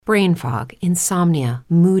Brain fog, insomnia,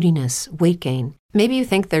 moodiness, weight gain. Maybe you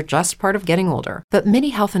think they're just part of getting older, but MIDI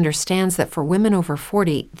Health understands that for women over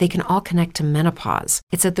 40, they can all connect to menopause.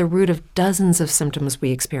 It's at the root of dozens of symptoms we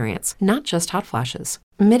experience, not just hot flashes.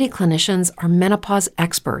 MIDI clinicians are menopause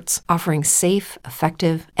experts, offering safe,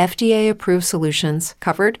 effective, FDA-approved solutions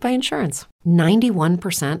covered by insurance.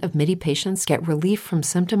 91% of MIDI patients get relief from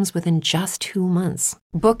symptoms within just 2 months.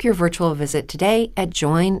 Book your virtual visit today at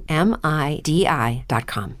joinmidi.com.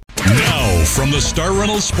 Now, from the Star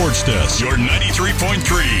Reynolds Sports Desk, your 93.3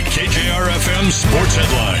 KJR-FM Sports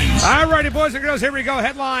Headlines. All righty, boys and girls, here we go.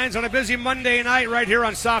 Headlines on a busy Monday night right here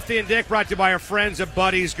on Softy and Dick, brought to you by our friends at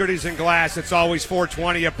Buddy's Goodies and Glass. It's always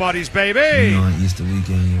 420 at Buddy's, baby. You know, on Easter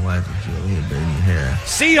weekend, your wife will feel your dirty hair.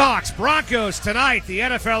 Seahawks, Broncos tonight, the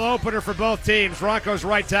NFL opener for both teams. Broncos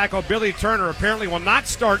right tackle Billy Turner apparently will not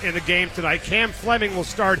start in the game tonight. Cam Fleming will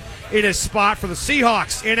start in his spot for the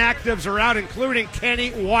Seahawks. Inactives are out, including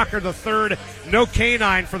Kenny Walker III. No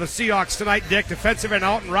canine for the Seahawks tonight, Dick. Defensive end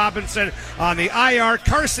Alton Robinson on the IR.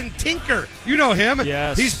 Carson Tinker, you know him.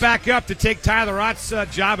 Yes. He's back up to take Tyler Ott's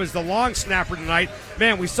job as the long snapper tonight.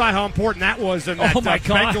 Man, we saw how important that was in that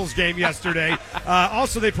Bengals game yesterday.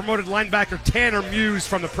 Also, they promoted linebacker Tanner Muse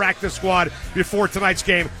from the practice squad before tonight's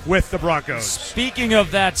game with the Broncos. Speaking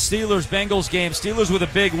of that Steelers-Bengals game, Steelers with a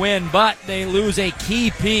big win, but they lose a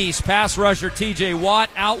key piece. Pass rusher TJ Watt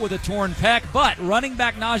out with a torn pec, but running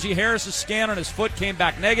back Najee Harris's scan on his foot came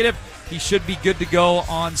back negative. He should be good to go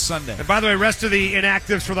on Sunday. And by the way, rest of the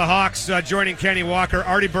inactives for the Hawks joining Kenny Walker.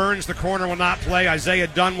 Artie Burns, the corner, will not play. Isaiah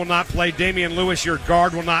Dunn will not play. Damian Lewis, your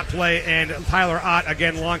guard, will not play. And Tyler Ott,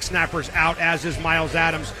 again, long snappers out, as is Miles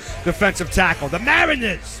Adams, defensive tackle. The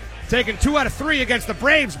Mariners taking 2 out of 3 against the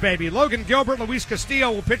Braves, baby. Logan Gilbert, Luis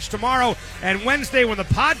Castillo will pitch tomorrow and Wednesday when the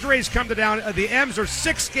Padres come to town. The M's are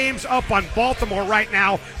 6 games up on Baltimore right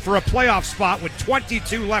now for a playoff spot with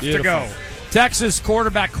 22 left to go. Texas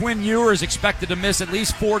quarterback Quinn Ewer is expected to miss at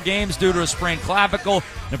least 4 games due to a sprained clavicle.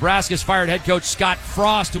 Nebraska's fired head coach Scott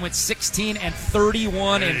Frost, who went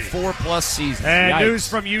 16-31 in 4+ seasons. And Yikes. News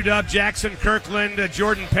from UW, Jackson Kirkland,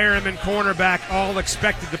 Jordan Perriman, cornerback, all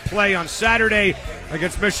expected to play on Saturday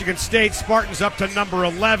against Michigan State. Spartans up to number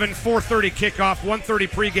 11, 4:30 kickoff, 1:30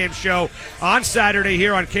 pregame show on Saturday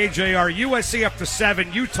here on KJR. USC up to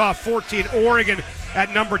 7, Utah 14, Oregon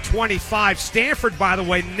at number 25. Stanford, by the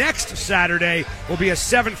way, next Saturday will be a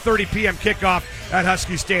 7:30 p.m. kickoff at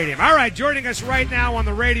Husky Stadium. All right, joining us right now on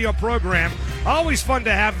the radio program. Always fun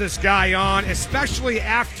to have this guy on, especially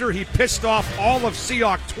after he pissed off all of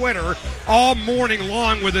Seahawk Twitter all morning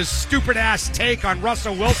long with his stupid-ass take on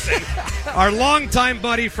Russell Wilson. Our longtime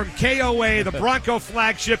buddy from KOA, the Bronco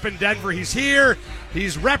flagship in Denver. He's here.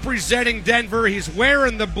 He's representing Denver. He's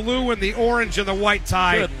wearing the blue and the orange and the white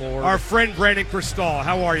tie. Good Lord. Our friend Brandon Cristal.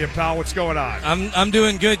 How are you, pal? What's going on? I'm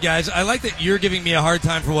doing good, guys. I like that you're giving me a hard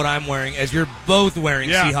time for what I'm wearing, as you're both wearing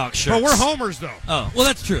Seahawks shirts. But we're homers, though. Oh, well,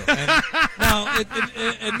 that's true. And now,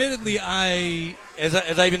 admittedly, as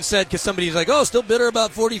I even said, because somebody's like, oh, still bitter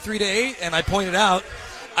about 43-8, and I pointed out,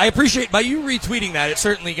 I appreciate, by you retweeting that, it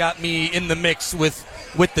certainly got me in the mix with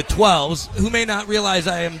the 12s, who may not realize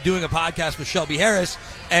I am doing a podcast with Shelby Harris,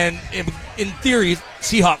 and in theory,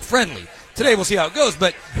 Seahawk friendly. Today we'll see how it goes,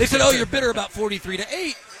 but they said, oh, you're bitter about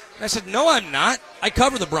 43-8. And I said, no, I'm not. I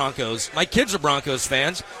cover the Broncos. My kids are Broncos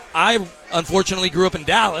fans. I, unfortunately, grew up in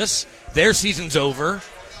Dallas. Their season's over.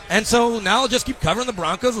 And so now I'll just keep covering the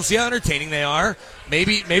Broncos. We'll see how entertaining they are.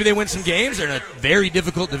 Maybe they win some games. They're in a very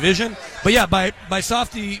difficult division. But, yeah, by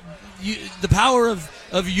Softy, the power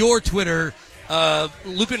of your Twitter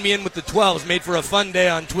looping me in with the 12s made for a fun day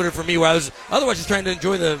on Twitter for me, where I was otherwise just trying to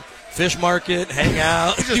enjoy the fish market, hang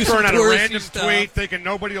out, He's do just some throwing out a random stuff. tweet thinking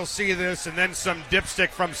nobody will see this, and then some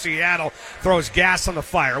dipstick from Seattle throws gas on the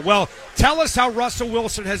fire. Well, tell us how Russell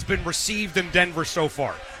Wilson has been received in Denver so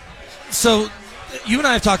far. So you and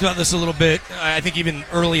I have talked about this a little bit, I think even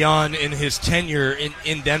early on in his tenure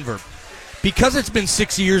in Denver. Because it's been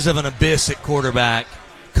 6 years of an abyss at quarterback,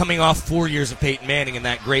 coming off 4 years of Peyton Manning and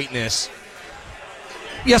that greatness,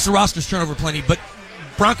 yes, the roster's turnover plenty, but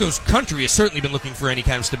Broncos country has certainly been looking for any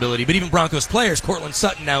kind of stability. But even Broncos players, Cortland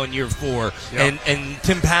Sutton now in year 4, Yep. and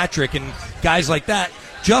Tim Patrick and guys like that,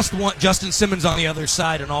 just want Justin Simmons on the other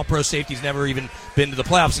side, an all-pro safety. He's never even been to the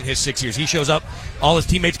playoffs in his 6 years. He shows up, all his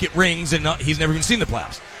teammates get rings, and he's never even seen the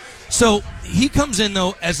playoffs. So he comes in,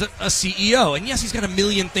 though, as a CEO. And, yes, he's got a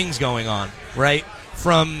million things going on, right?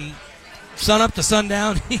 From sun up to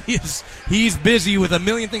sundown, he's busy with a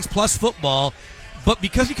million things plus football. But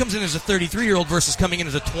because he comes in as a 33-year-old versus coming in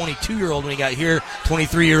as a 22-year-old when he got here,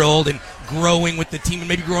 23-year-old, and growing with the team and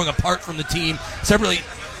maybe growing apart from the team separately,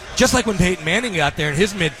 just like when Peyton Manning got there in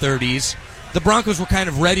his mid-30s, the Broncos were kind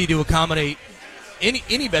of ready to accommodate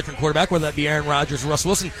any veteran quarterback, whether that be Aaron Rodgers or Russell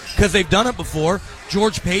Wilson, because they've done it before.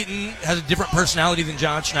 George Payton has a different personality than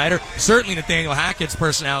John Schneider. Certainly Nathaniel Hackett's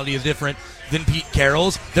personality is different than Pete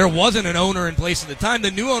Carroll's. There wasn't an owner in place at the time.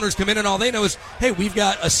 The new owners come in and all they know is, hey, we've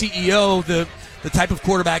got a CEO, the type of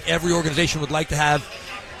quarterback every organization would like to have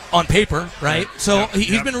on paper, right? So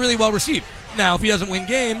he's been really well received. Now, if he doesn't win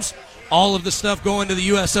games, all of the stuff going to the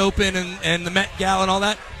U.S. Open and the Met Gala and all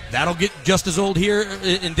that, that'll get just as old here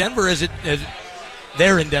in Denver as it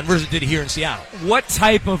did here in Seattle. What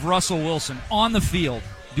type of Russell Wilson on the field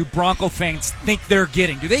do Bronco fans think they're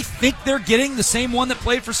getting? Do they think they're getting the same one that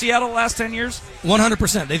played for Seattle the last 10 years?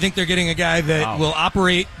 100%. They think they're getting a guy that will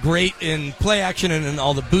operate great in play action and in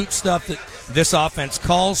all the boot stuff that this offense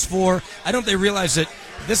calls for. I don't think they realize that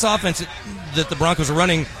this offense that the Broncos are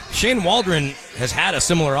running, Shane Waldron has had a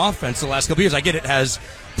similar offense the last couple years. I get it has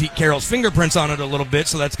Pete Carroll's fingerprints on it a little bit,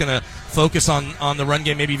 so that's going to focus on the run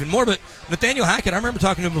game maybe even more. But Nathaniel Hackett, I remember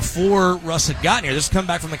talking to him before Russ had gotten here. This is coming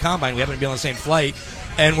back from the Combine. We happen to be on the same flight,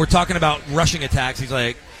 and we're talking about rushing attacks. He's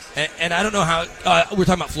like, and I don't know how, we're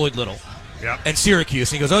talking about Floyd Little and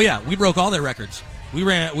Syracuse. And he goes, oh, yeah, we broke all their records. We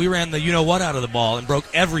ran the you-know-what out of the ball and broke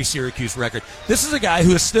every Syracuse record. This is a guy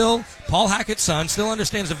who is still, Paul Hackett's son, still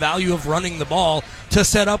understands the value of running the ball to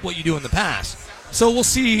set up what you do in the pass. So we'll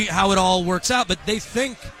see how it all works out, but they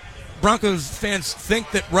think, Broncos fans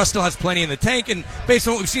think that Russ still has plenty in the tank, and based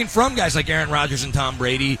on what we've seen from guys like Aaron Rodgers and Tom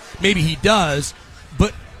Brady, maybe he does,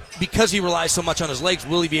 but because he relies so much on his legs,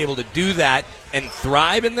 will he be able to do that and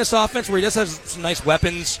thrive in this offense where he just has some nice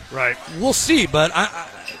weapons? Right. We'll see, but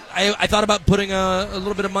I thought about putting a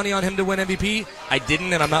little bit of money on him to win MVP. I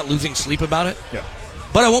didn't, and I'm not losing sleep about it. Yeah.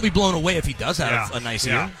 But I won't be blown away if he does have a nice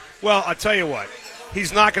year. Well, I'll tell you what.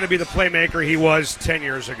 He's not going to be the playmaker he was 10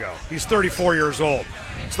 years ago. He's 34 years old.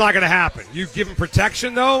 It's not going to happen. You give him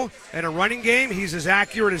protection, though, and a running game, he's as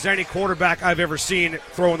accurate as any quarterback I've ever seen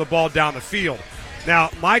throwing the ball down the field. Now,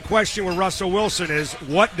 my question with Russell Wilson is,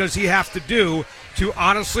 what does he have to do to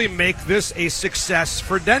honestly make this a success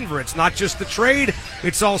for Denver? It's not just the trade,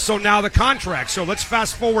 it's also now the contract. So let's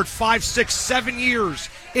fast forward 5, 6, 7 years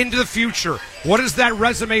into the future. What does that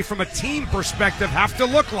resume from a team perspective have to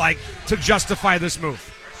look like to justify this move?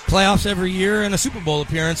 Playoffs every year and a Super Bowl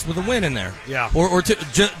appearance with a win in there. Yeah. Or just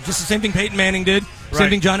the same thing Peyton Manning did, same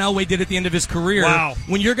thing John Elway did at the end of his career. Wow.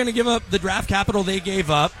 When you're going to give up the draft capital they gave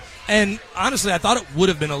up, and honestly, I thought it would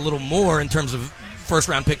have been a little more in terms of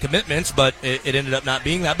first-round pick commitments, but it ended up not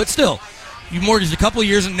being that. But still, you mortgaged a couple of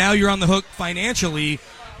years, and now you're on the hook financially.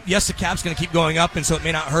 Yes, the cap's going to keep going up, and so it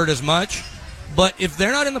may not hurt as much. But if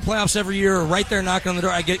they're not in the playoffs every year or right there knocking on the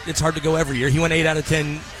door, I get it's hard to go every year. He went 8 out of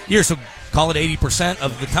 10 years, so call it 80%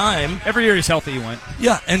 of the time. Every year he's healthy, he went.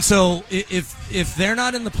 Yeah, and so if they're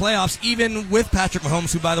not in the playoffs, even with Patrick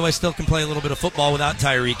Mahomes, who, by the way, still can play a little bit of football without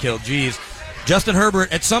Tyreek Hill, Justin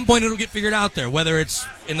Herbert, at some point it'll get figured out there, whether it's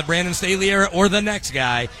in the Brandon Staley era or the next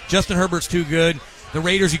guy. Justin Herbert's too good. The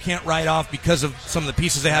Raiders you can't write off because of some of the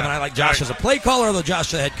pieces they have, and I like Josh as a play caller, although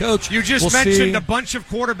Josh the head coach. You just mentioned a bunch of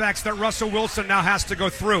quarterbacks that Russell Wilson now has to go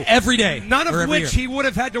through. Every day. None of which he would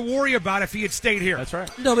have had to worry about if he had stayed here. That's right.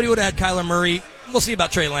 Nobody would have had Kyler Murray. We'll see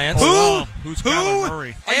about Trey Lance. Who's Kyler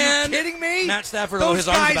Murray? Are you kidding me? Matt Stafford, those his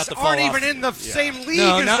arm's about to fall guys off. aren't even in the same league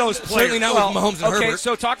No, as those players. certainly not with Mahomes and Okay, Herbert.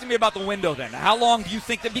 so talk to me about the window then. How long do you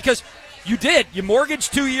think that, because you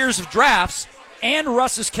mortgaged 2 years of drafts, and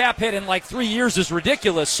Russ's cap hit in like 3 years is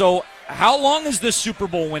ridiculous. So how long is this Super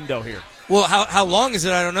Bowl window here? Well, how long is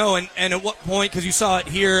it? I don't know. And at what point, because you saw it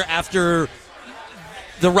here after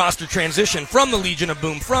the roster transition from the Legion of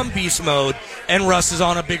Boom, from Beast Mode, and Russ is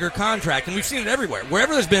on a bigger contract. And we've seen it everywhere.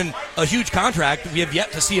 Wherever there's been a huge contract, we have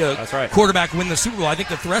yet to see a quarterback win the Super Bowl. I think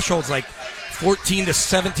the threshold's like 14 to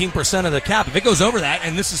 17% of the cap. If it goes over that,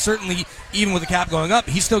 and this is certainly, even with the cap going up,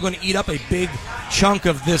 he's still going to eat up a big chunk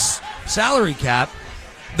of this salary cap.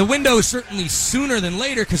 The window is certainly sooner than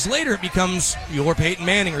later, because later it becomes your Peyton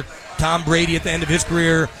Manning or Tom Brady at the end of his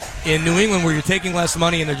career in New England, where you're taking less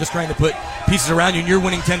money and they're just trying to put pieces around you, and you're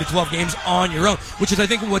winning 10 to 12 games on your own, which is, I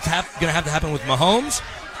think, what's going to have to happen with Mahomes.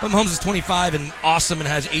 But Mahomes is 25 and awesome and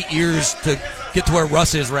has 8 years to get to where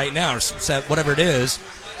Russ is right now, or whatever it is.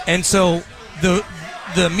 And so the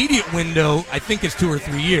immediate window, I think, is 2 or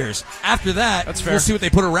 3 years. After that, we'll see what they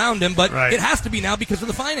put around him, but it has to be now because of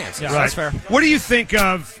the finances. Yeah, that's fair. What do you think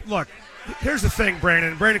of, look, here's the thing,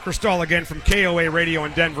 Brandon. Brandon Cristal, again, from KOA Radio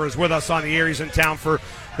in Denver, is with us on the air. He's in town for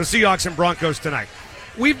the Seahawks and Broncos tonight.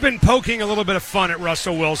 We've been poking a little bit of fun at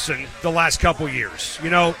Russell Wilson the last couple years.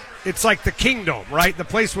 You know, it's like the Kingdom, right? The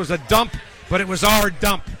place was a dump, but it was our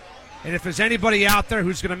dump. And if there's anybody out there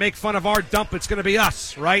who's going to make fun of our dump, it's going to be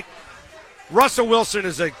us, right? Russell Wilson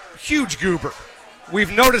is a huge goober.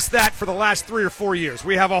 We've noticed that for the last 3 or 4 years.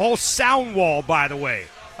 We have a whole sound wall, by the way,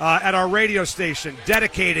 at our radio station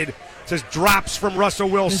dedicated to drops from Russell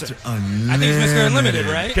Wilson. I think it's Mr. Unlimited,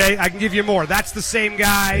 right? Okay, I can give you more. That's the same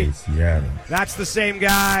guy. Hey, Seattle. That's the same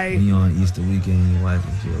guy. When you're on Easter weekend, your wife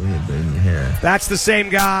and she over here braiding your hair. That's the same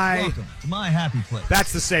guy. Welcome to my happy place.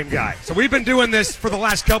 That's the same guy. So we've been doing this for the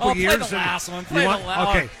last couple Play years. the and last one. you Play want- the last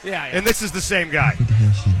Okay. one. Yeah. And this is the same guy. What the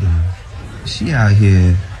hell she doing? She out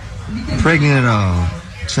here pregnant at all,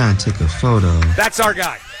 trying to take a photo. That's our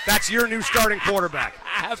guy. That's your new starting quarterback.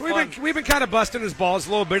 Have So fun. we've been kind of busting his balls a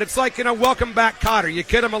little bit. It's like, welcome back Cotter. You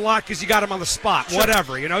kid him a lot because you got him on the spot.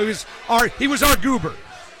 Whatever. He was our goober.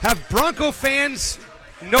 Have Bronco fans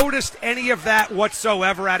noticed any of that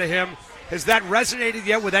whatsoever out of him? Has that resonated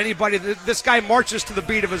yet with anybody? This guy marches to the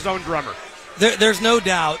beat of his own drummer. There's no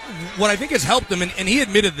doubt. What I think has helped him, and he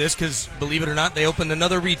admitted this because, believe it or not, they opened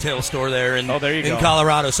another retail store there in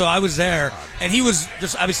Colorado. So I was there, and he was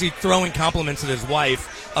just obviously throwing compliments at his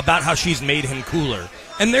wife about how she's made him cooler.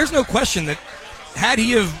 And there's no question that had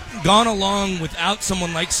he have gone along without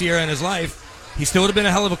someone like Sierra in his life, he still would have been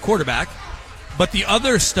a hell of a quarterback. But the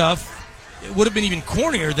other stuff, it would have been even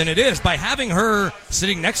cornier than it is. By having her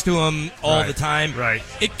sitting next to him all the time,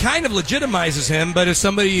 it kind of legitimizes him. But as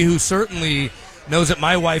somebody who certainly knows that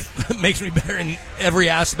my wife makes me better in every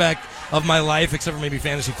aspect of my life, except for maybe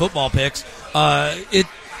fantasy football picks,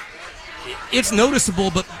 it's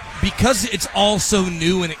noticeable. But because it's all so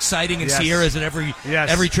new and exciting, and Sierra's at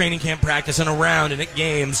every training camp practice and around and at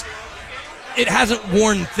games, it hasn't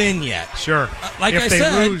worn thin yet. Sure. Like if I they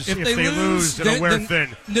said, lose, if they lose, it'll wear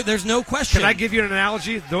thin. There's no question. Can I give you an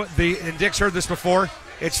analogy? And Dick's heard this before.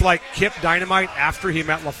 It's like Kip Dynamite after he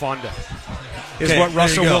met LaFonda. Is what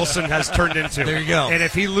Russell Wilson has turned into. There you go. And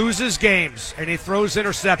if he loses games and he throws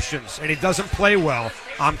interceptions and he doesn't play well,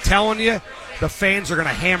 I'm telling you, the fans are going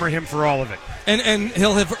to hammer him for all of it. And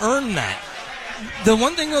he'll have earned that. The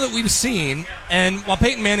one thing, though, that we've seen, and while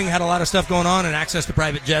Peyton Manning had a lot of stuff going on and access to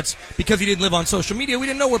private jets, because he didn't live on social media, we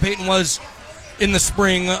didn't know where Peyton was in the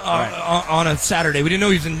spring on a Saturday. We didn't know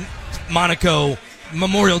he was in Monaco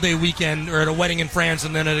Memorial Day weekend or at a wedding in France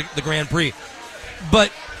and then at the Grand Prix.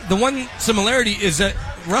 But the one similarity is that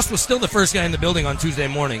Russ was still the first guy in the building on Tuesday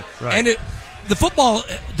morning. Right. And the football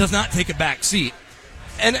does not take a back seat.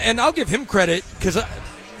 And I'll give him credit because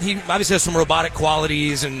he obviously has some robotic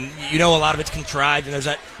qualities, and a lot of it's contrived, and there's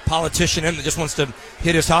that politician in that just wants to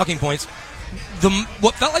hit his talking points.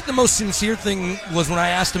 What felt like the most sincere thing was when I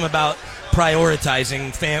asked him about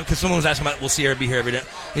prioritizing because someone was asking about, will Sierra be here every day?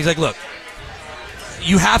 He's like, look,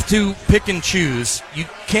 you have to pick and choose. You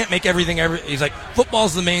can't make everything he's like,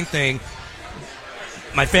 football's the main thing.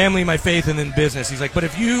 My family, my faith, and then business. He's like, but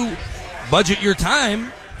if you budget your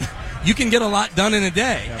time, you can get a lot done in a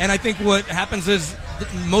day. Yeah. And I think what happens is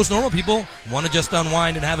most normal people want to just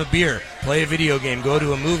unwind and have a beer, play a video game, go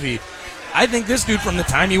to a movie. I think this dude, from the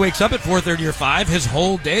time he wakes up at 4:30 or 5, his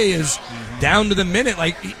whole day is down to the minute.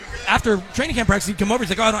 Like, after training camp practice, he'd come over, he's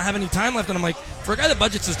like, I don't have any time left. And I'm like, for a guy that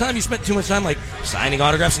budgets his time, you spent too much time, like, signing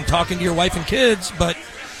autographs and talking to your wife and kids. But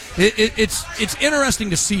it's interesting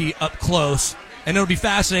to see up close. And it'll be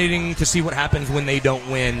fascinating to see what happens when they don't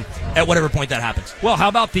win at whatever point that happens. Well, how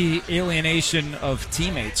about the alienation of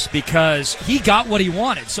teammates? Because he got what he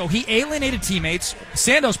wanted. So he alienated teammates.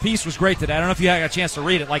 Sando's piece was great today. I don't know if you had a chance to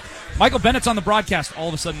read it. Like, Michael Bennett's on the broadcast all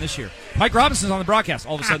of a sudden this year. Mike Robinson's on the broadcast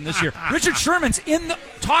all of a sudden this year. Richard Sherman's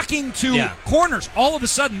talking to corners all of a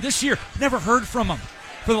sudden this year. Never heard from him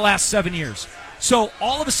for the last 7 years. So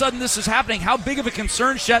all of a sudden this is happening. How big of a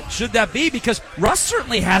concern should that be? Because Russ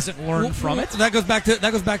certainly hasn't learned from it. That goes back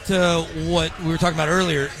to what we were talking about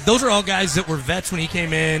earlier. Those are all guys that were vets when he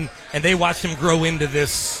came in, and they watched him grow into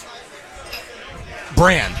this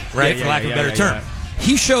brand, right? For lack of a better term. Yeah.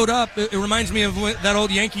 He showed up. It reminds me of that old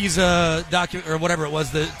Yankees or whatever it was,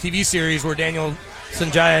 the TV series where Daniel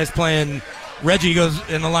Sanjaya is playing Reggie. Goes,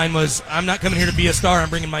 and the line was, "I'm not coming here to be a star. I'm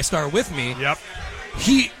bringing my star with me." Yep.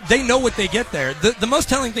 They know what they get there. The most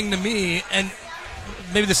telling thing to me, and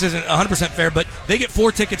maybe this isn't 100% fair, but they get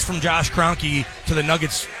 4 tickets from Josh Kroenke to the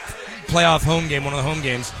Nuggets playoff home game, one of the home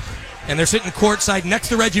games, and they're sitting courtside next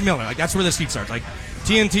to Reggie Miller. Like, that's where the seats are. It's like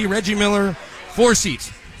TNT, Reggie Miller, 4 seats.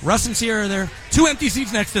 Russ and Sierra are there, 2 empty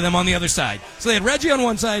seats next to them on the other side. So they had Reggie on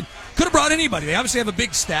one side. Could have brought anybody. They obviously have a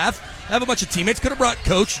big staff, have a bunch of teammates. Could have brought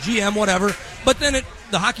coach, GM, whatever. But then at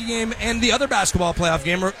the hockey game and the other basketball playoff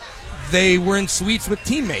game, they were in suites with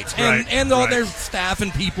teammates and all their staff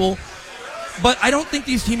and people. But I don't think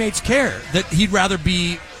these teammates care that he'd rather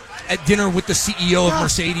be at dinner with the CEO of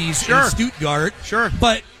Mercedes in Stuttgart. Sure.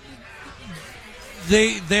 But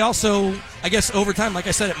they also I guess over time, like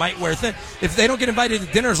I said, it might wear thin. If they don't get invited to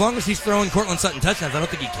dinner, as long as he's throwing Cortland Sutton touchdowns, I don't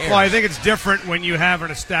think he cares. Well, I think it's different when you have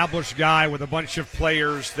an established guy with a bunch of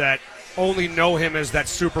players that only know him as that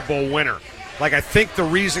Super Bowl winner. Like, I think the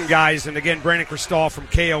reason, guys, and again, Brandon Cristal from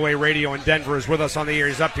KOA Radio in Denver is with us on the air.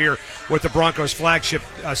 He's up here with the Broncos flagship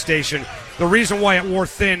station. The reason why it wore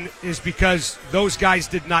thin is because those guys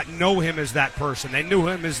did not know him as that person. They knew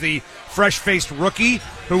him as the fresh-faced rookie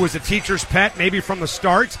who was a teacher's pet, maybe from the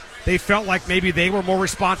start. They felt like maybe they were more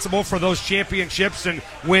responsible for those championships and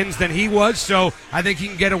wins than he was. So I think he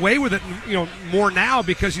can get away with it, more now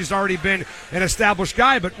because he's already been an established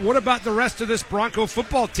guy. But what about the rest of this Bronco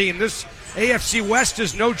football team? This AFC West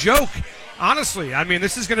is no joke. Honestly, I mean,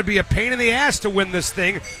 this is going to be a pain in the ass to win this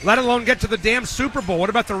thing, let alone get to the damn Super Bowl.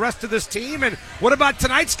 What about the rest of this team? And what about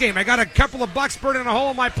tonight's game? I got a couple of bucks burning a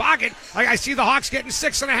hole in my pocket. I see the Hawks getting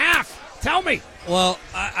 6.5. Tell me. Well,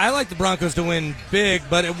 I like the Broncos to win big,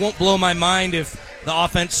 but it won't blow my mind if the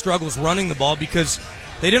offense struggles running the ball because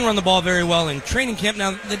they didn't run the ball very well in training camp.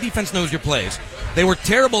 Now, the defense knows your plays. They were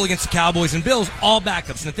terrible against the Cowboys and Bills, all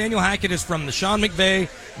backups. Nathaniel Hackett is from the Sean McVay,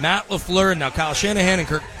 Matt LaFleur, and now Kyle Shanahan and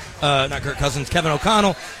Kirk Cousins, Kevin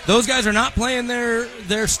O'Connell. Those guys are not playing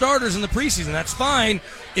their starters in the preseason. That's fine.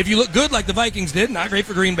 If you look good like the Vikings did, not great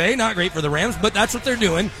for Green Bay, not great for the Rams, but that's what they're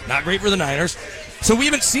doing. Not great for the Niners. So we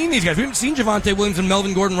haven't seen these guys. We haven't seen Javonte Williams and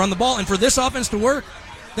Melvin Gordon run the ball. And for this offense to work,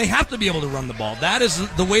 they have to be able to run the ball. That is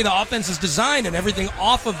the way the offense is designed, and everything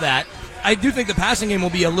off of that. I do think the passing game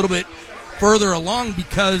will be a little bit further along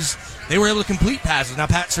because they were able to complete passes. Now,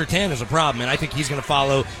 Pat Surtain is a problem, and I think he's going to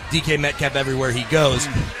follow DK Metcalf everywhere he goes.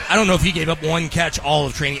 I don't know if he gave up one catch all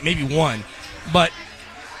of training, maybe one. But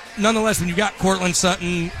nonetheless, when you got Cortland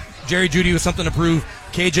Sutton, Jerry Jeudy with something to prove,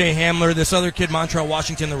 KJ Hamler, this other kid, Montrell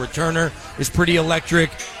Washington, the returner, is pretty electric.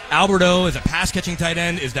 Alberto, as a pass-catching tight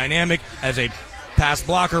end, is dynamic. As a pass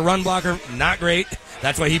blocker, run blocker, not great.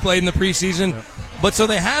 That's why he played in the preseason. Yep. But so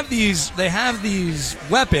they have these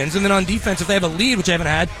weapons, and then on defense, if they have a lead, which I haven't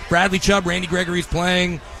had, Bradley Chubb, Randy Gregory's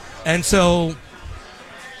playing, and so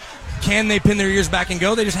can they pin their ears back and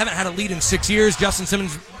go? They just haven't had a lead in 6 years. Justin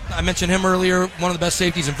Simmons, I mentioned him earlier, one of the best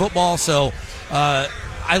safeties in football, so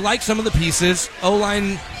I like some of the pieces.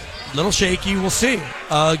 O-line, little shaky. We'll see.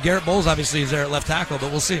 Garrett Bowles obviously is there at left tackle,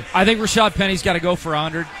 but we'll see. I think Rashad Penny's got to go for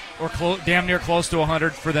 100 or damn near close to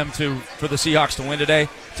 100 for the Seahawks to win today.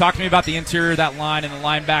 Talk to me about the interior of that line and the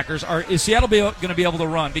linebackers. Is Seattle going to be able to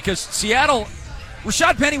run? Because Seattle,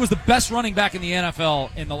 Rashad Penny was the best running back in the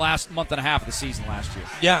NFL in the last month and a half of the season last year.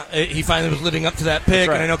 Yeah, he finally was living up to that pick,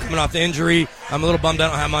 right. And I know coming off the injury, I'm a little bummed I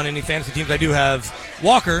don't have him on any fantasy teams. I do have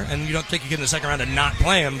Walker, and you don't take a kid in the second round and not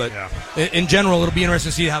play him, but in general, it'll be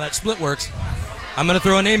interesting to see how that split works. I'm going to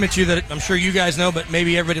throw a name at you that I'm sure you guys know, but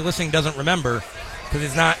maybe everybody listening doesn't remember, because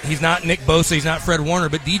he's not Nick Bosa, he's not Fred Warner,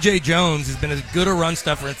 but DJ Jones has been as good a run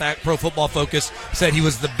stuffer. In fact, Pro Football Focus said he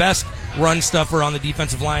was the best run stuffer on the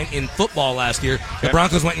defensive line in football last year. Okay. The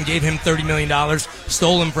Broncos went and gave him $30 million,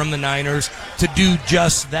 stole him from the Niners to do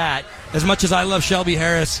just that. As much as I love Shelby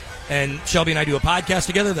Harris, and Shelby and I do a podcast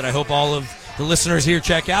together that I hope all of the listeners here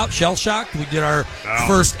check out, Shell Shocked. We did our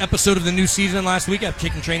first episode of the new season last week after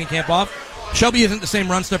kicking training camp off. Shelby isn't the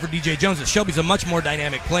same run stuffer DJ Jones is. Shelby's a much more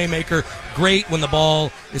dynamic playmaker. Great when the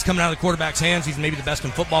ball is coming out of the quarterback's hands. He's maybe the best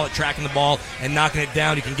in football at tracking the ball and knocking it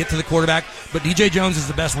down. He can get to the quarterback. But DJ Jones is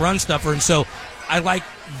the best run stuffer, and so I like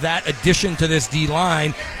that addition to this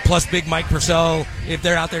D-line, plus Big Mike Purcell. If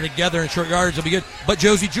they're out there together in short yardage, it'll be good. But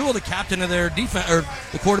Josie Jewell, the captain of their defense, or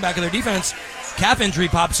the quarterback of their defense, calf injury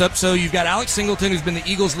pops up, so you've got Alex Singleton, who's been the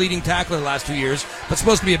Eagles' leading tackler the last 2 years, but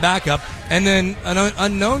supposed to be a backup, and then an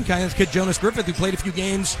unknown kind of kid, Jonas Griffith, who played a few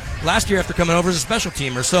games last year after coming over as a special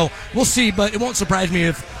teamer. So we'll see, but it won't surprise me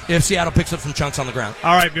if Seattle picks up some chunks on the ground.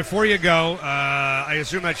 All right, before you go, I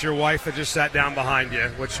assume that's your wife that just sat down behind you,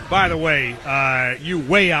 which, by the way, you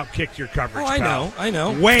way outkicked your coverage. Oh, I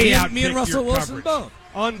know. Way outkicked me and Russell your Wilson coverage. both.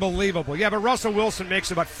 Unbelievable. Yeah, but Russell Wilson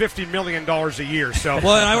makes about $50 million a year. So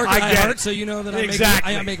well, and I work at get iHeart, so you know that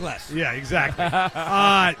I make less. Yeah, exactly.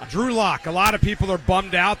 Drew Lock. A lot of people are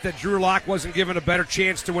bummed out that Drew Lock wasn't given a better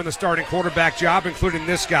chance to win the starting quarterback job, including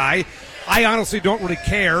this guy. I honestly don't really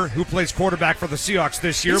care who plays quarterback for the Seahawks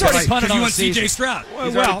this year. He's already punted on you the want season. CJ Stroud.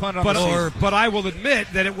 But I will admit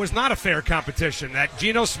that it was not a fair competition, that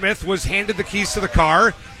Geno Smith was handed the keys to the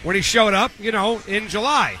car when he showed up, in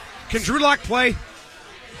July. Can Drew Lock play?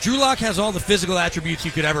 Drew Lock has all the physical attributes you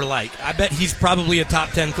could ever like. I bet he's probably a top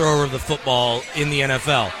 10 thrower of the football in the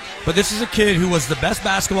NFL. But this is a kid who was the best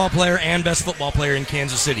basketball player and best football player in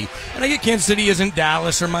Kansas City. And I get Kansas City isn't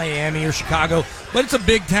Dallas or Miami or Chicago, but it's a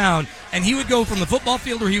big town. And he would go from the football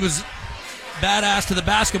field where he was badass to the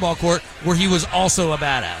basketball court where he was also a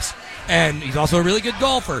badass. and he's also a really good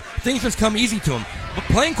golfer. Things just come easy to him. But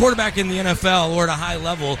playing quarterback in the NFL or at a high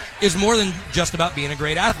level is more than just about being a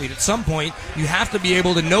great athlete. At some point, you have to be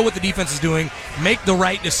able to know what the defense is doing, make the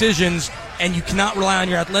right decisions, and you cannot rely on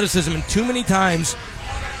your athleticism. And too many times,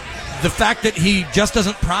 the fact that he just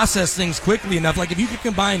doesn't process things quickly enough, like if you could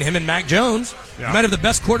combine him and Mac Jones, you might have the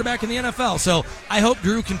best quarterback in the NFL. So I hope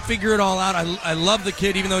Drew can figure it all out. I love the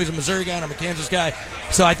kid, even though he's a Missouri guy and I'm a Kansas guy.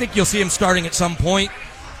 So I think you'll see him starting at some point.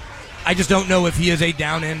 I just don't know if he is a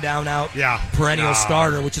down-in, down-out perennial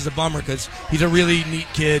starter, which is a bummer because he's a really neat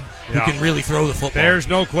kid who can really throw the football. There's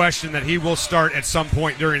no question that he will start at some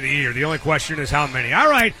point during the year. The only question is how many. All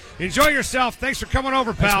right, enjoy yourself. Thanks for coming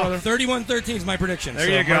over, pal. 31-13 is my prediction. There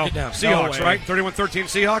you go. Seahawks, right? 31-13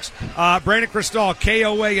 Seahawks. Brandon Cristal,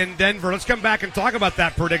 KOA in Denver. Let's come back and talk about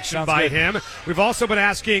that prediction by him. We've also been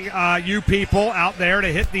asking you people out there to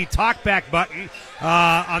hit the talkback button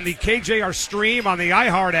on the KJR stream on the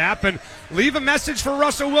iHeart app and leave a message for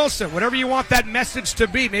Russell Wilson, whatever you want that message to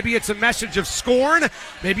be. Maybe it's a message of scorn.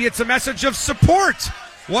 Maybe it's a message of support.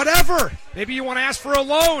 Whatever. Maybe you want to ask for a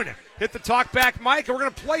loan. Hit the talkback mic, and we're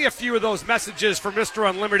going to play a few of those messages for Mr.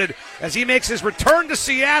 Unlimited as he makes his return to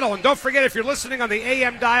Seattle. And don't forget, if you're listening on the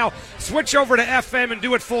AM dial, switch over to FM and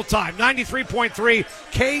do it full time. 93.3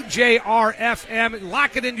 KJR FM.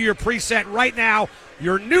 Lock it into your preset right now.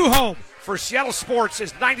 Your new home for Seattle sports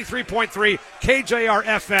is 93.3 KJR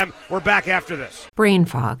FM. We're back after this. Brain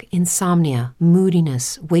fog, insomnia,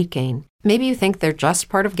 moodiness, weight gain. Maybe you think they're just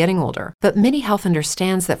part of getting older, but MIDI Health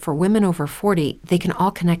understands that for women over 40, they can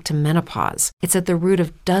all connect to menopause. It's at the root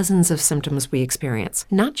of dozens of symptoms we experience,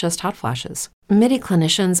 not just hot flashes. MIDI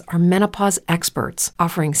clinicians are menopause experts,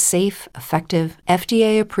 offering safe, effective,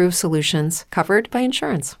 FDA-approved solutions covered by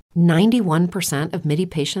insurance. 91% of MIDI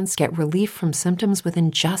patients get relief from symptoms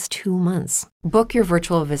within just 2 months. Book your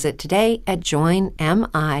virtual visit today at joinmidi.com.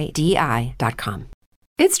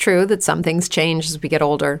 It's true that some things change as we get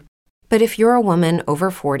older. But if you're a woman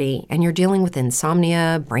over 40 and you're dealing with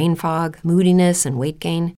insomnia, brain fog, moodiness, and weight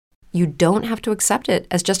gain, you don't have to accept it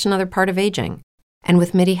as just another part of aging. And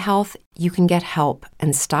with MIDI Health, you can get help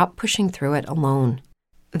and stop pushing through it alone.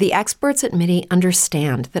 The experts at MIDI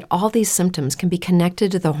understand that all these symptoms can be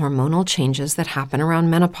connected to the hormonal changes that happen around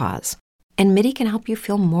menopause, and MIDI can help you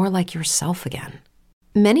feel more like yourself again.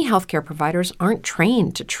 Many healthcare providers aren't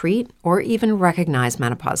trained to treat or even recognize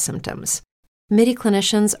menopause symptoms. MIDI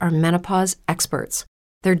clinicians are menopause experts.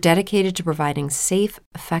 They're dedicated to providing safe,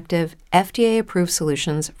 effective, FDA-approved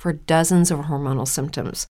solutions for dozens of hormonal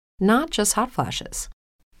symptoms, not just hot flashes.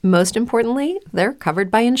 Most importantly, they're covered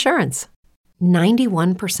by insurance.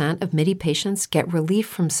 91% of MIDI patients get relief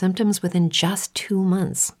from symptoms within just 2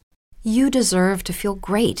 months. You deserve to feel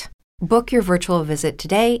great. Book your virtual visit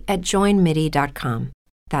today at joinmidi.com.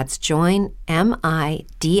 That's joinmidi.com.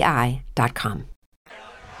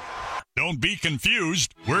 Don't be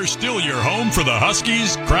confused. We're still your home for the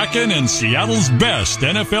Huskies, Kraken, and Seattle's best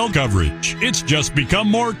NFL coverage. It's just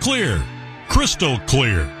become more clear. Crystal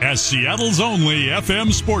clear as Seattle's only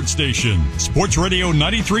FM sports station. Sports Radio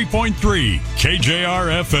 93.3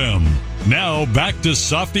 KJR FM. Now back to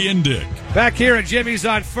Softy and Dick. Back here at Jimmy's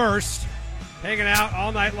on First. Hanging out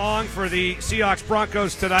all night long for the Seahawks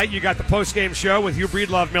Broncos tonight. You got the post-game show with Hugh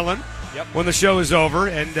Breedlove-Millen when the show is over.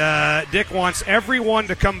 And Dick wants everyone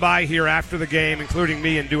to come by here after the game, including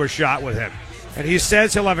me, and do a shot with him. And he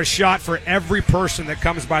says he'll have a shot for every person that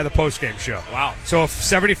comes by the postgame show. Wow. So if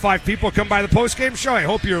 75 people come by the postgame show, I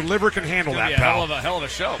hope your liver can handle that, pal. Hell of a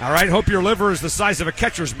show. All right, hope your liver is the size of a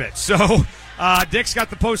catcher's mitt. So Dick's got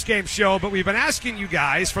the postgame show, but we've been asking you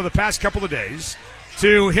guys for the past couple of days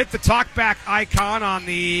to hit the talkback icon on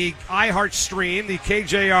the iHeart stream, the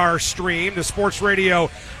KJR stream, the Sports Radio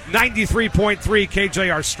 93.3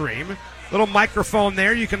 KJR stream. Little microphone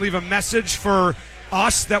there. You can leave a message for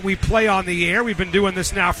us that we play on the air. We've been doing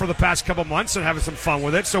this now for the past couple months and having some fun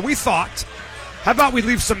with it. So we thought, how about we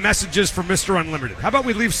leave some messages for Mr. Unlimited? How about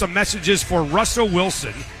we leave some messages for Russell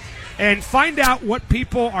Wilson and find out what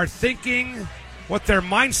people are thinking, what their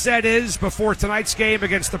mindset is before tonight's game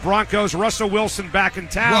against the Broncos. Russell Wilson back in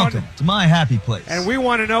town. Welcome to my happy place. And we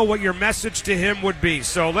want to know what your message to him would be.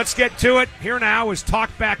 So let's get to it. Here now is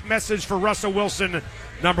talkback message for Russell Wilson,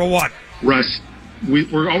 number one. Russ,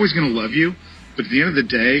 we're always going to love you. But at the end of the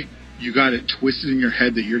day, you got it twisted in your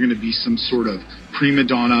head that you're going to be some sort of prima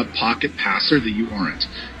donna pocket passer that you aren't.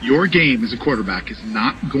 Your game as a quarterback is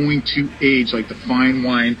not going to age like the fine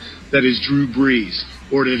wine that is Drew Brees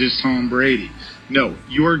or that is Tom Brady. No,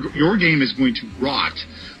 your game is going to rot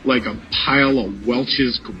like a pile of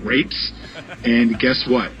Welch's grapes. And guess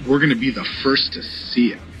what? We're going to be the first to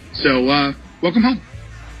see it. So, welcome home.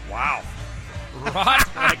 Wow. Rot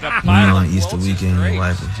like a You pile know, on of Easter Wilson's weekend, your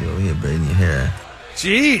grapes. wife is over here braiding your hair.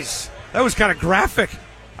 Jeez, that was kind of graphic.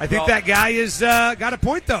 I think Well- that guy is got a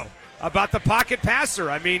point, though, about the pocket passer.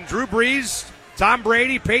 I mean, Drew Brees, Tom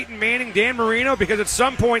Brady, Peyton Manning, Dan Marino, because at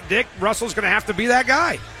some point, Dick, Russell's going to have to be that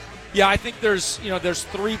guy. Yeah, I think there's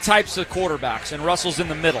three types of quarterbacks, and Russell's in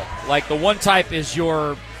the middle. Like the one type is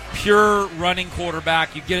your pure running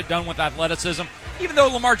quarterback. You get it done with athleticism. Even though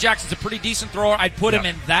Lamar Jackson's a pretty decent thrower, I'd put him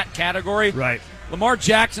in that category. Right. Lamar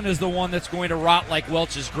Jackson is the one that's going to rot like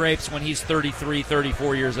Welch's grapes when he's 33,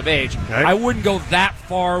 34 years of age. Okay. I wouldn't go that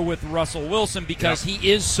far with Russell Wilson because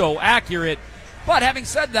he is so accurate. But having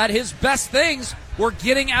said that, his best things were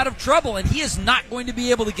getting out of trouble, and he is not going to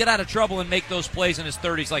be able to get out of trouble and make those plays in his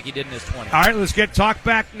 30s like he did in his 20s. All right, let's get talk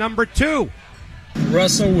back number 2.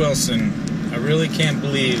 Russell Wilson, I really can't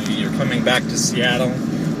believe you're coming back to Seattle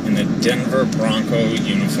in the Denver Bronco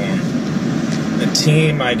uniform. The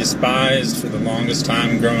team I despised for the longest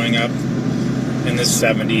time growing up in the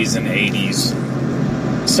 70s and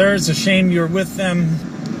 80s. Sir, it's a shame you're with them.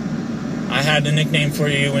 I had a nickname for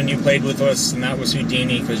you when you played with us, and that was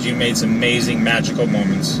Houdini, because you made some amazing, magical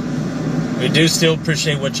moments. We do still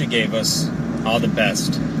appreciate what you gave us. All the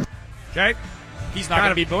best. Okay? He's not going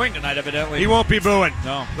to be booing tonight, evidently. He won't be booing.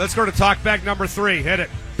 No. Let's go to talk back number 3. Hit it.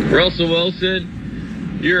 Russell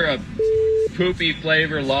Wilson, you're a poopy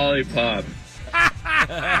flavor lollipop.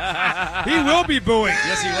 He will be booing.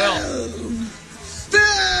 Yes, he will.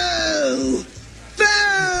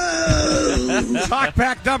 Talk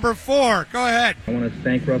back number 4. Go ahead. I want to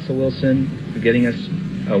thank Russell Wilson for getting us,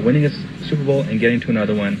 winning us Super Bowl and getting to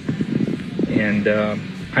another one. And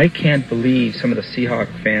I can't believe some of the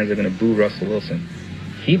Seahawks fans are going to boo Russell Wilson.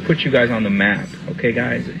 He put you guys on the map, okay,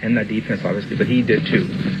 guys, and that defense, obviously, but he did too.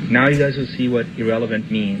 Now you guys will see what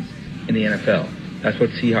irrelevant means in the NFL. That's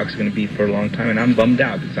what Seahawks are going to be for a long time, and I'm bummed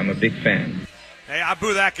out because I'm a big fan. Hey, I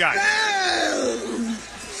boo that guy.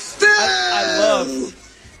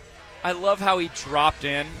 I love how he dropped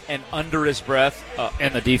in and under his breath,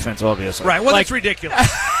 and the defense, obviously. Right, well, Like- that's ridiculous.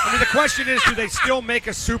 I mean, the question is, do they still make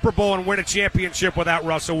a Super Bowl and win a championship without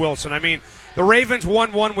Russell Wilson? I mean, the Ravens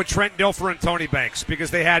won one with Trent Dilfer and Tony Banks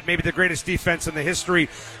because they had maybe the greatest defense in the history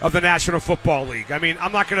of the National Football League. I mean,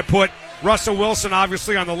 I'm not going to put Russell Wilson,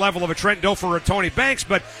 obviously, on the level of a Trent Dilfer or a Tony Banks,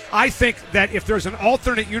 but I think that if there's an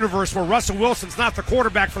alternate universe where Russell Wilson's not the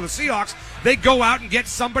quarterback for the Seahawks, they go out and get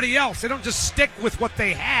somebody else. They don't just stick with what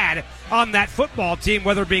they had on that football team,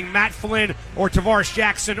 whether it being Matt Flynn or Tavares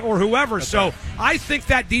Jackson or whoever. Okay. So I think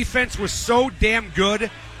that defense was so damn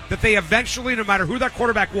good that they eventually, no matter who that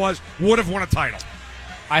quarterback was, would have won a title.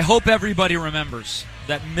 I hope everybody remembers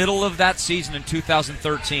that middle of that season in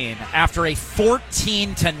 2013, after a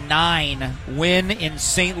 14-9 win in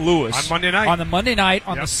St. Louis. On Monday night. On the Monday night,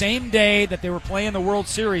 on the same day that they were playing the World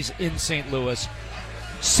Series in St. Louis,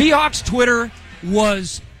 Seahawks Twitter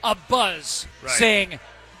was abuzz saying,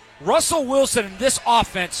 Russell Wilson and this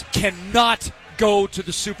offense cannot go to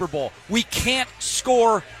the Super Bowl. We can't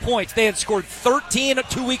score points. They had scored 13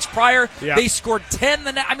 2 weeks prior. Yeah. They scored 10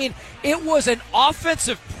 I mean, it was an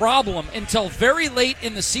offensive problem until very late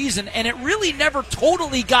in the season, and it really never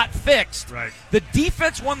totally got fixed. Right. The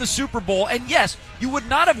defense won the Super Bowl, and yes, you would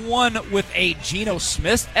not have won with a Geno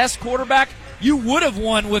Smith-esque quarterback. You would have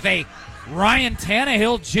won with a Ryan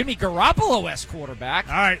Tannehill, Jimmy Garoppolo-esque quarterback.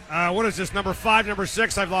 All right, what is this, number 5, number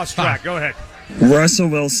 6? I've lost track. Go ahead. Russell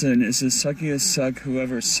Wilson is the suckiest suck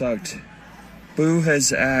whoever sucked. Boo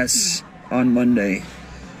his ass on Monday.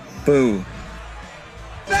 Boo.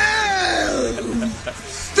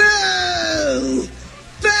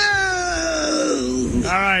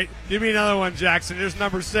 All right, give me another one, Jackson. Here's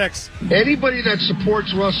number 6. Anybody that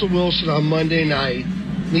supports Russell Wilson on Monday night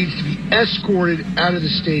needs to be escorted out of the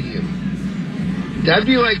stadium. That'd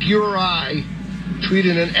be like you or I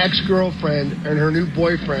treating an ex-girlfriend and her new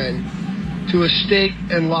boyfriend to a steak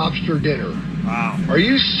and lobster dinner. Wow. Are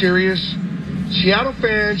you serious? Seattle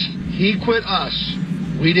fans, he quit us.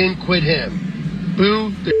 We didn't quit him. Boo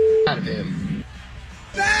the out of him.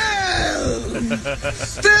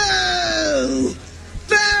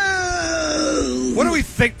 What do we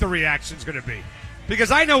think the reaction's going to be?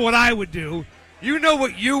 Because I know what I would do. You know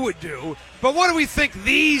what you would do. But what do we think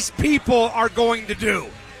these people are going to do?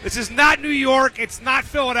 This is not New York. It's not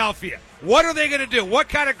Philadelphia. What are they going to do? What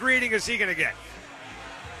kind of greeting is he going to get?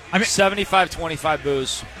 I mean, 75-25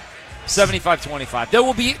 boos. 75-25.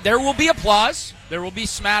 There will be applause. There will be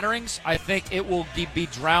smatterings. I think it will be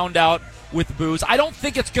drowned out with boos. I don't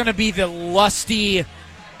think it's going to be the lusty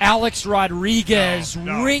Alex Rodriguez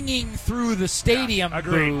ringing through the stadium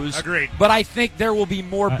boos. Agreed. But I think there will be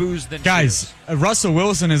more boos than guys. Russell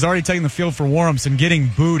Wilson is already taking the field for Warhams and getting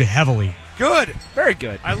booed heavily. Good. Very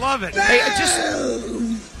good. I love it. Hey,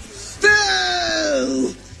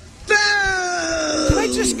 Can I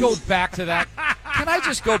just go back to that? Can I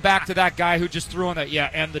just go back to that guy who just threw on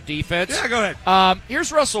and the defense? Yeah, go ahead.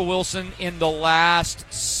 Here's Russell Wilson in the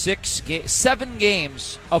last 7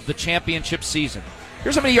 games of the championship season.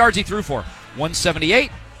 Here's how many yards he threw for. 178,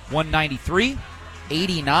 193,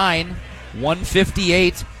 89,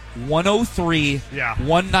 158, 103,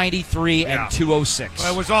 193, and 206.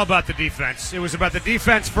 Well, it was all about the defense. It was about the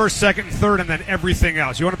defense first, second, and third, and then everything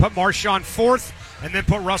else. You want to put Marshawn fourth and then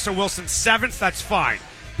put Russell Wilson seventh, that's fine.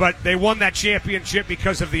 But they won that championship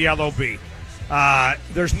because of the LOB.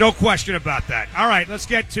 There's no question about that. All right, let's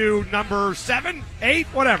get to number 7, 8,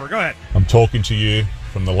 whatever. Go ahead. I'm talking to you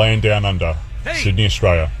from the land down under, Sydney,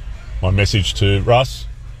 Australia. My message to Russ,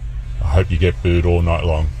 I hope you get booed all night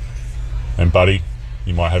long. And, buddy,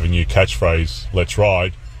 you might have a new catchphrase, let's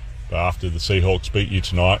ride. But after the Seahawks beat you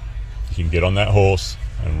tonight, you can get on that horse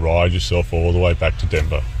and ride yourself all the way back to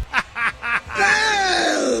Denver.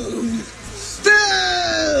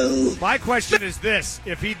 My question is this.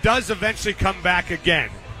 If he does eventually come back again,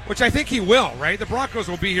 which I think he will, right? The Broncos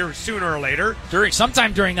will be here sooner or later.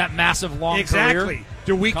 Sometime during that massive long career.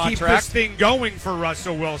 Do we keep contract? this thing going for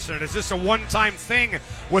Russell Wilson? Is this a one-time thing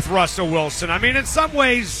with Russell Wilson? I mean, in some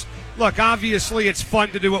ways, look, obviously it's fun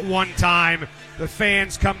to do it one time. The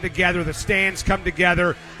fans come together, the stands come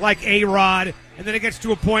together, like A-Rod, and then it gets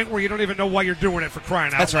to a point where you don't even know why you're doing it, for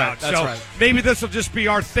crying out loud. That's right. Maybe this will just be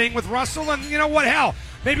our thing with Russell, and you know what, hell,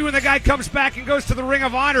 maybe when the guy comes back and goes to the Ring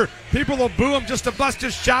of Honor, people will boo him just to bust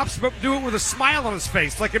his chops, but do it with a smile on his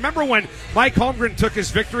face. Like, remember when Mike Holmgren took his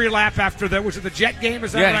victory lap after was it the Jet game?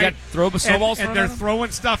 Is that right? Yeah, you got throw snowballs and they're throwing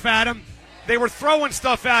stuff at him. They were throwing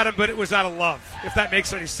stuff at him, but it was out of love, if that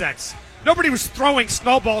makes any sense. Nobody was throwing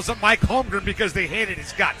snowballs at Mike Holmgren because they hated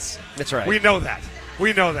his guts. That's right. We know that.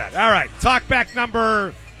 All right, talk back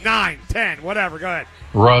number 9, 10, whatever. Go ahead.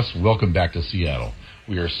 Russ, welcome back to Seattle.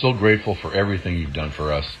 We are so grateful for everything you've done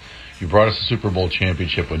for us. You brought us a Super Bowl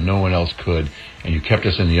championship when no one else could, and you kept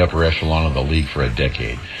us in the upper echelon of the league for a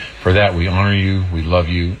decade. For that, we honor you, we love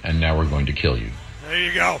you, and now we're going to kill you. There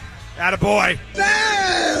you go. Attaboy.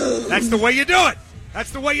 That's the way you do it.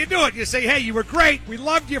 That's the way you do it. You say, hey, you were great. We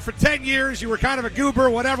loved you for 10 years. You were kind of a goober,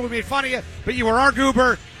 whatever. We made fun of you, but you were our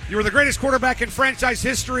goober. You were the greatest quarterback in franchise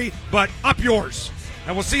history, but up yours.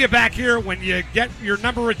 And we'll see you back here when you get your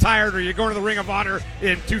number retired or you go to the Ring of Honor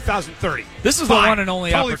in 2030. This is the one and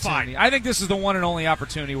only opportunity. I think this is the one and only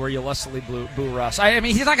opportunity where you lustily boo Russ. I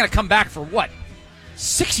mean, he's not going to come back for,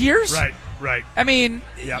 6 years? Right. I mean,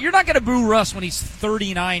 You're not going to boo Russ when he's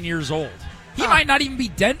 39 years old. He might not even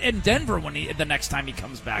be in Denver when the next time he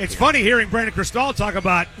comes back. It's funny hearing Brandon Cristal talk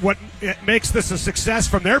about what makes this a success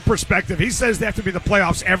from their perspective. He says they have to be in the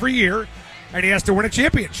playoffs every year, and he has to win a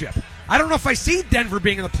championship. I don't know if I see Denver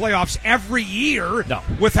being in the playoffs every year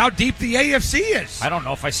with how deep the AFC is. I don't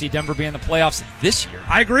know if I see Denver being in the playoffs this year.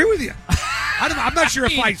 I agree with you. I'm not sure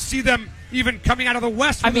if I see them even coming out of the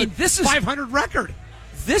West with this is 500 record.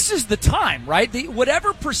 This is the time, right?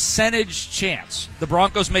 Whatever percentage chance the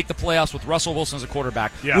Broncos make the playoffs with Russell Wilson as a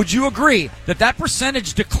quarterback, would you agree that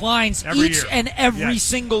percentage declines every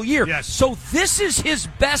single year? Yes. So this is his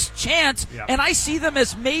best chance, and I see them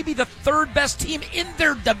as maybe the third best team in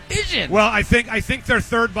their division. Well, I think they're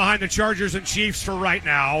third behind the Chargers and Chiefs for right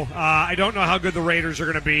now. I don't know how good the Raiders are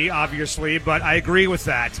going to be, obviously, but I agree with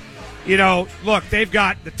that. You know, look, they've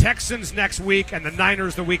got the Texans next week and the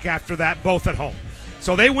Niners the week after that, both at home.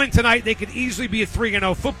 So they win tonight, they could easily be a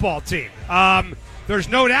 3-0 football team. There's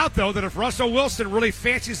no doubt, though, that if Russell Wilson really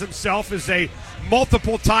fancies himself as a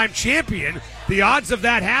multiple-time champion, the odds of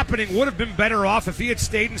that happening would have been better off if he had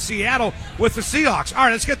stayed in Seattle with the Seahawks. All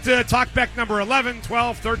right, let's get to talkback number 11,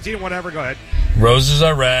 12, 13, whatever. Go ahead. Roses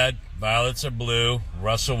are red, violets are blue,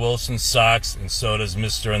 Russell Wilson sucks, and so does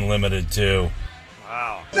Mr. Unlimited, too.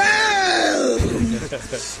 Wow.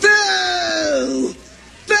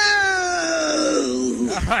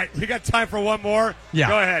 All right, we got time for one more. Yeah.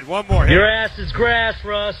 Go ahead, one more. Your ass is grass,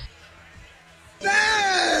 Russ.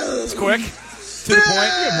 It's quick. To the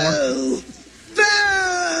point.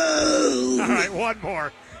 All right, one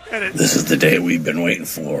more. This is the day we've been waiting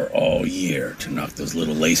for all year to knock those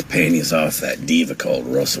little lace panties off that diva called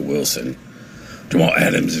Russell Wilson. Jamal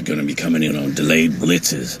Adams is going to be coming in on delayed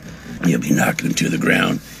blitzes. He'll be knocking him to the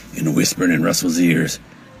ground and whispering in Russell's ears,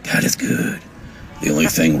 God is good. The only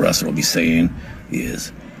thing Russell will be saying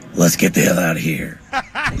is, let's get the hell out of here.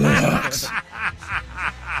 Go Hawks.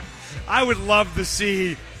 I would love to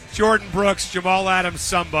see Jordan Brooks, Jamal Adams,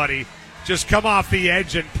 somebody just come off the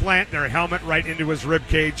edge and plant their helmet right into his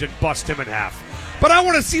ribcage and bust him in half. But I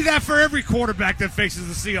want to see that for every quarterback that faces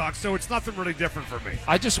the Seahawks, so it's nothing really different for me.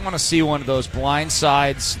 I just want to see one of those blind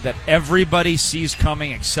sides that everybody sees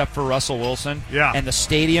coming except for Russell Wilson. Yeah. And the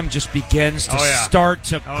stadium just begins to start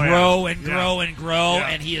to grow and grow and grow,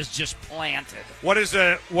 and he is just planted. What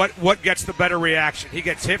gets the better reaction? He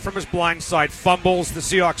gets hit from his blind side, fumbles, the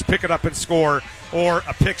Seahawks pick it up and score, or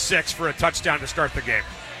a pick six for a touchdown to start the game.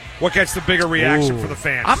 What gets the bigger reaction for the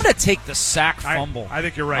fans? I'm going to take the sack fumble. I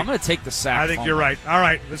think you're right. I'm going to take the sack fumble. I think you're right. All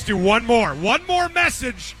right, let's do one more. One more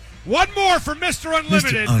message. One more for Mr.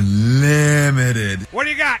 Unlimited. Mr. Unlimited. What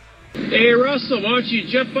do you got? Hey, Russell, why don't you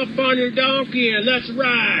jump up on your donkey and let's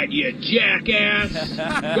ride, you jackass.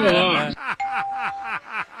 Go on.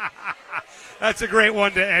 That's a great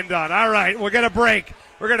one to end on. All right, we're going to break.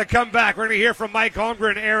 We're going to come back. We're going to hear from Mike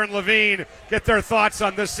Holmgren and Aaron Levine, get their thoughts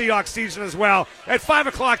on this Seahawks season as well at 5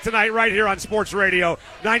 o'clock tonight right here on Sports Radio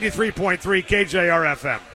 93.3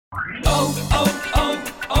 KJR-FM.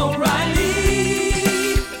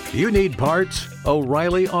 O'Reilly. You need parts?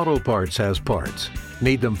 O'Reilly Auto Parts has parts.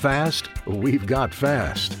 Need them fast? We've got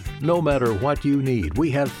fast. No matter what you need,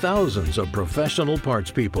 we have thousands of professional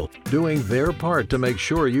parts people doing their part to make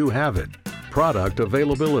sure you have it. Product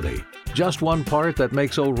availability. Just one part that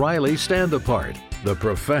makes O'Reilly stand apart. The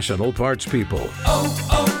professional parts people.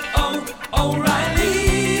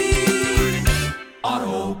 O'Reilly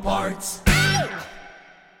Auto Parts.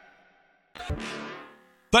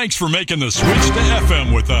 Thanks for making the switch to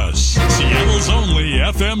FM with us. Seattle's only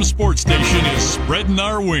FM sports station is spreading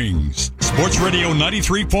our wings. Sports Radio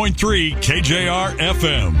 93.3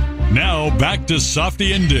 KJR-FM. Now back to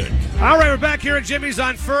Softy and Dick. All right, we're back here at Jimmy's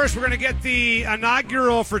on First. We're going to get the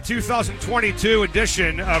inaugural for 2022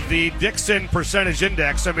 edition of the Dixon Percentage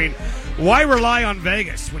Index. I mean, why rely on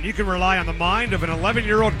Vegas when you can rely on the mind of an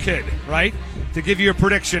 11-year-old kid, right, to give you a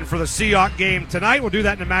prediction for the Seahawks game tonight? We'll do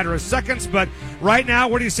that in a matter of seconds. But right now,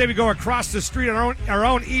 what do you say we go across the street? Our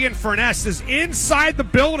own Ian Furness is inside the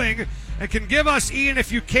building and can give us, Ian,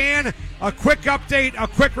 if you can, a quick update, a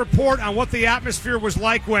quick report on what the atmosphere was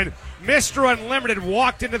like when Mr. Unlimited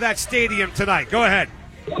walked into that stadium tonight. Go ahead.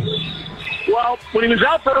 Well, when he was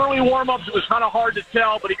out for early warm-ups, it was kind of hard to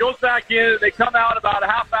tell, but he goes back in. They come out about a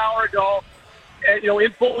half hour ago,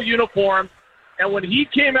 in full uniform, and when he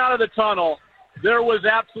came out of the tunnel, there was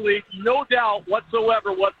absolutely no doubt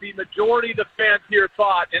whatsoever what the majority of the fans here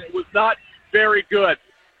thought, and it was not very good.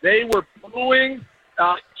 They were booing,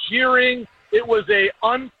 cheering. It was a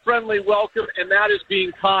unfriendly welcome, and that is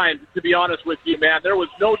being kind, to be honest with you, man. There was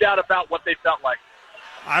no doubt about what they felt like.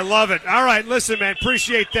 I love it. All right, listen, man,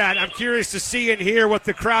 appreciate that. I'm curious to see and hear what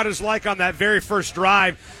the crowd is like on that very first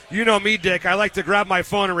drive. You know me, Dick. I like to grab my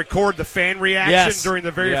phone and record the fan reaction during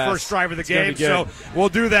the very first drive of the game. So we'll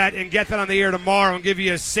do that and get that on the air tomorrow and give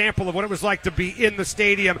you a sample of what it was like to be in the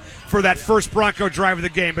stadium for that first Bronco drive of the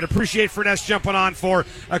game. But appreciate Furness jumping on for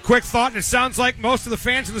a quick thought. And it sounds like most of the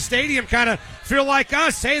fans in the stadium kind of feel like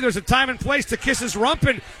us. Hey, there's a time and place to kiss his rump,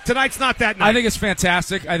 and tonight's not that night. I think it's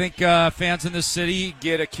fantastic. I think fans in this city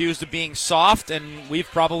get accused of being soft, and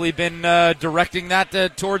we've probably been directing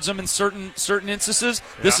that towards them in certain instances.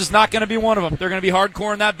 Yeah. This is not going to be one of them. They're going to be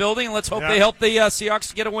hardcore in that building, and let's hope they help the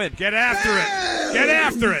Seahawks get a win. Get after it. Get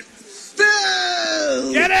after it.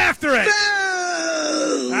 Get after it.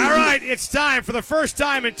 All right, it's time for the first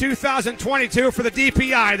time in 2022 for the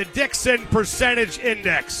DPI, the Dixon Percentage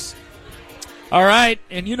Index. All right,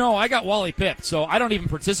 and I got Wally pipped, so I don't even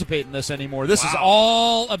participate in this anymore. This is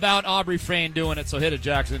all about Aubrey Frayne doing it, so hit it,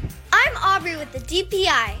 Jackson. I'm Aubrey with the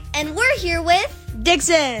DPI, and we're here with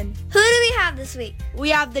Dixon. Who do we have this week?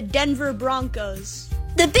 We have the Denver Broncos.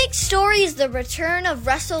 The big story is the return of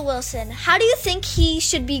Russell Wilson. How do you think he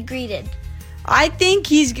should be greeted? I think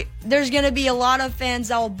there's going to be a lot of fans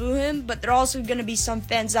that will boo him, but there are also going to be some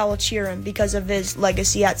fans that will cheer him because of his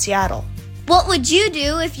legacy at Seattle. What would you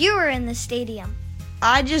do if you were in the stadium?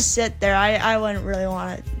 I'd just sit there. I wouldn't really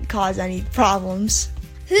want to cause any problems.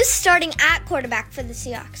 Who's starting at quarterback for the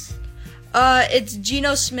Seahawks? It's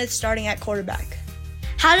Geno Smith starting at quarterback.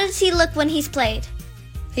 How does he look when he's played?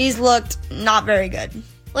 He's looked not very good.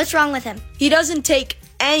 What's wrong with him? He doesn't take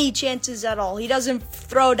any chances at all. He doesn't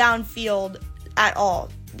throw downfield at all.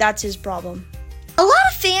 That's his problem. A lot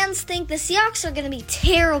of fans think the Seahawks are going to be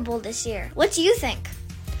terrible this year. What do you think?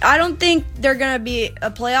 I don't think they're going to be a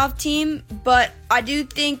playoff team, but I do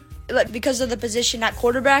think, because of the position at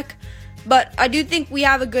quarterback, but I do think we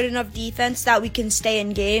have a good enough defense that we can stay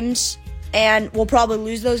in games, and we'll probably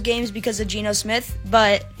lose those games because of Geno Smith,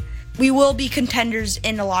 but we will be contenders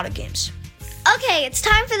in a lot of games. Okay, it's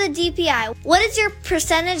time for the DPI. What is your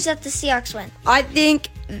percentage that the Seahawks win? I think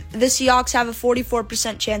the Seahawks have a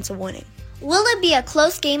 44% chance of winning. Will it be a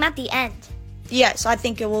close game at the end? Yes, I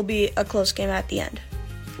think it will be a close game at the end.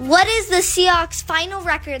 What is the Seahawks' final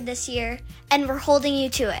record this year, and we're holding you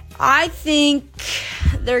to it? I think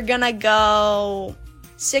they're going to go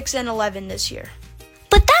 6-11 this year.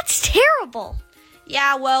 But that's terrible.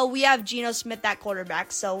 Yeah, well, we have Geno Smith at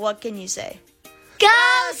quarterback, so what can you say? Go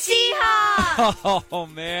Seahawks! Oh,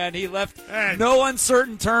 man, he left no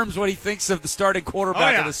uncertain terms what he thinks of the starting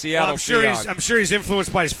quarterback of the Seattle Seahawks. I'm sure he's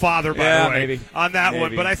influenced by his father, by the way, maybe. on that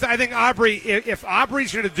one. But I think Aubrey, if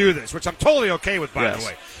Aubrey's going to do this, which I'm totally okay with, by the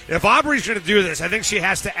way, if Aubrey's going to do this, I think she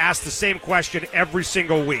has to ask the same question every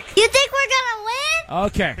single week. You think we're going to win?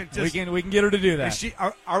 Okay, we can get her to do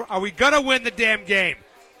that. Are we going to win the damn game?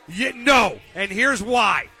 No, and here's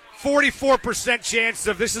why. 44% chance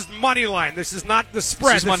of this is money line. This is not the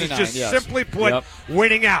spread. This is just simply put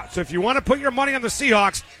winning out. So if you want to put your money on the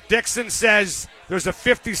Seahawks, Dixon says there's a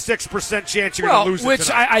 56% chance you're going to lose it which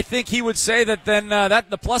tonight. I think he would say that then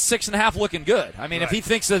that the plus 6.5 looking good. I mean, if he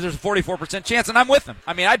thinks that there's a 44% chance, and I'm with him.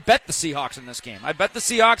 I mean, I bet the Seahawks in this game. I bet the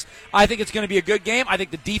Seahawks. I think it's going to be a good game. I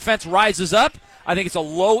think the defense rises up. I think it's a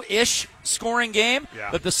low-ish scoring game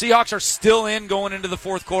that the Seahawks are still in going into the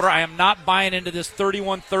fourth quarter. I am not buying into this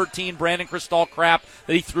 31-13 Brandon Cristal crap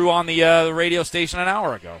that he threw on the radio station an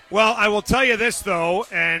hour ago. Well, I will tell you this, though,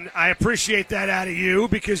 and I appreciate that out of you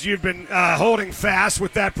because you've been holding fast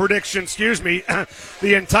with that prediction,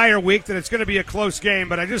 the entire week that it's going to be a close game.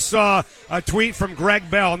 But I just saw a tweet from Greg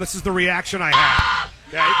Bell, and this is the reaction I had.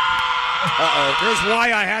 Okay? Here's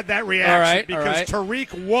why I had that reaction. Because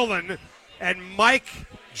Tariq Woolen and Mike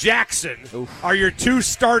Jackson are your two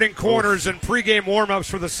starting corners in pregame warmups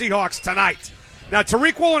for the Seahawks tonight. Now,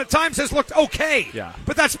 Tariq Woolen at times has looked okay,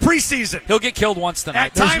 but that's preseason. He'll get killed once tonight.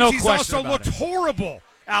 At times he's also looked horrible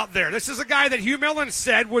out there. This is a guy that Hugh Millen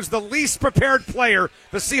said was the least prepared player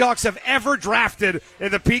the Seahawks have ever drafted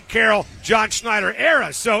in the Pete Carroll, John Schneider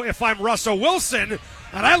era. So if I'm Russell Wilson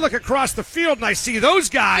and I look across the field and I see those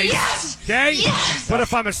guys, but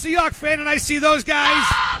if I'm a Seahawks fan and I see those guys,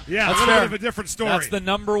 that's a little bit of a different story. That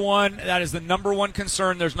is the number one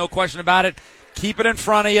concern. There's no question about it. Keep it in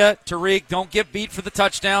front of you, Tariq. Don't get beat for the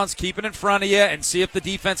touchdowns. Keep it in front of you and see if the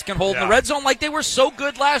defense can hold in the red zone like they were so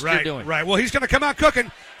good last year doing. Right. Well, he's going to come out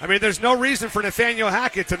cooking. I mean, there's no reason for Nathaniel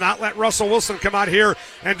Hackett to not let Russell Wilson come out here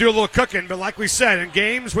and do a little cooking. But like we said, in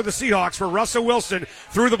games with the Seahawks where Russell Wilson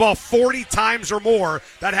threw the ball 40 times or more,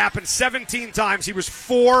 that happened 17 times. He was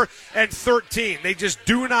 4-13. They just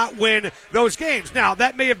do not win those games. Now,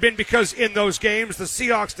 that may have been because in those games the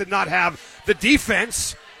Seahawks did not have the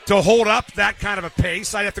defense to hold up that kind of a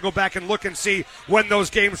pace. I'd have to go back and look and see when those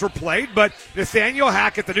games were played. But Nathaniel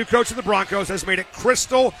Hackett, the new coach of the Broncos, has made it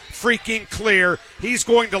crystal freaking clear he's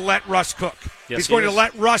going to let Russ cook. He's going to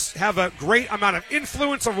let Russ have a great amount of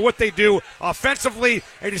influence over what they do offensively,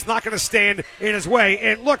 and he's not going to stand in his way.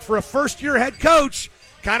 And look, for a first-year head coach,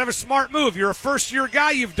 kind of a smart move. You're a first-year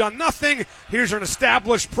guy. You've done nothing. Here's an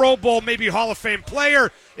established Pro Bowl, maybe Hall of Fame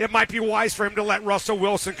player. It might be wise for him to let Russell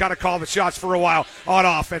Wilson kind of call the shots for a while on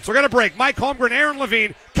offense. We're going to break. Mike Holmgren, Aaron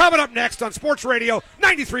Levine, coming up next on Sports Radio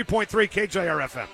 93.3 KJR FM.